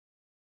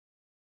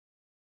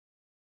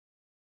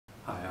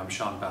Hi, I'm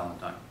Sean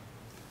Ballantyne.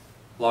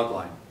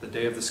 Logline, The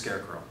Day of the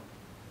Scarecrow.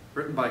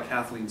 Written by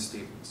Kathleen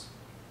Stevens.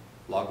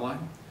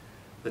 Logline?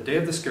 The Day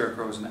of the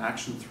Scarecrow is an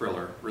action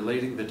thriller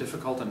relating the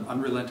difficult and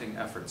unrelenting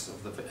efforts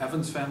of the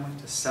Evans family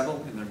to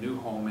settle in their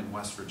new home in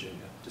West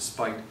Virginia,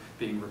 despite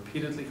being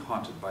repeatedly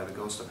haunted by the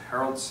ghost of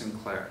Harold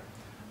Sinclair,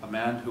 a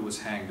man who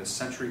was hanged a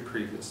century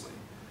previously,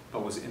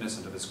 but was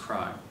innocent of his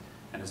crime,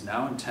 and is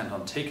now intent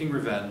on taking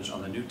revenge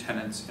on the new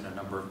tenants in a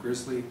number of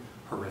grisly,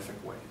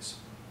 horrific ways.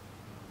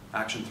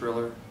 Action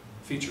thriller,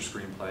 feature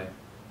screenplay,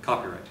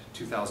 copyright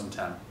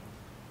 2010.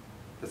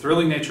 The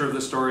thrilling nature of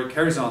the story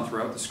carries on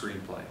throughout the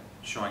screenplay,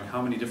 showing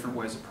how many different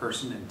ways a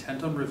person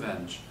intent on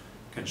revenge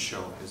can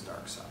show his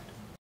dark side.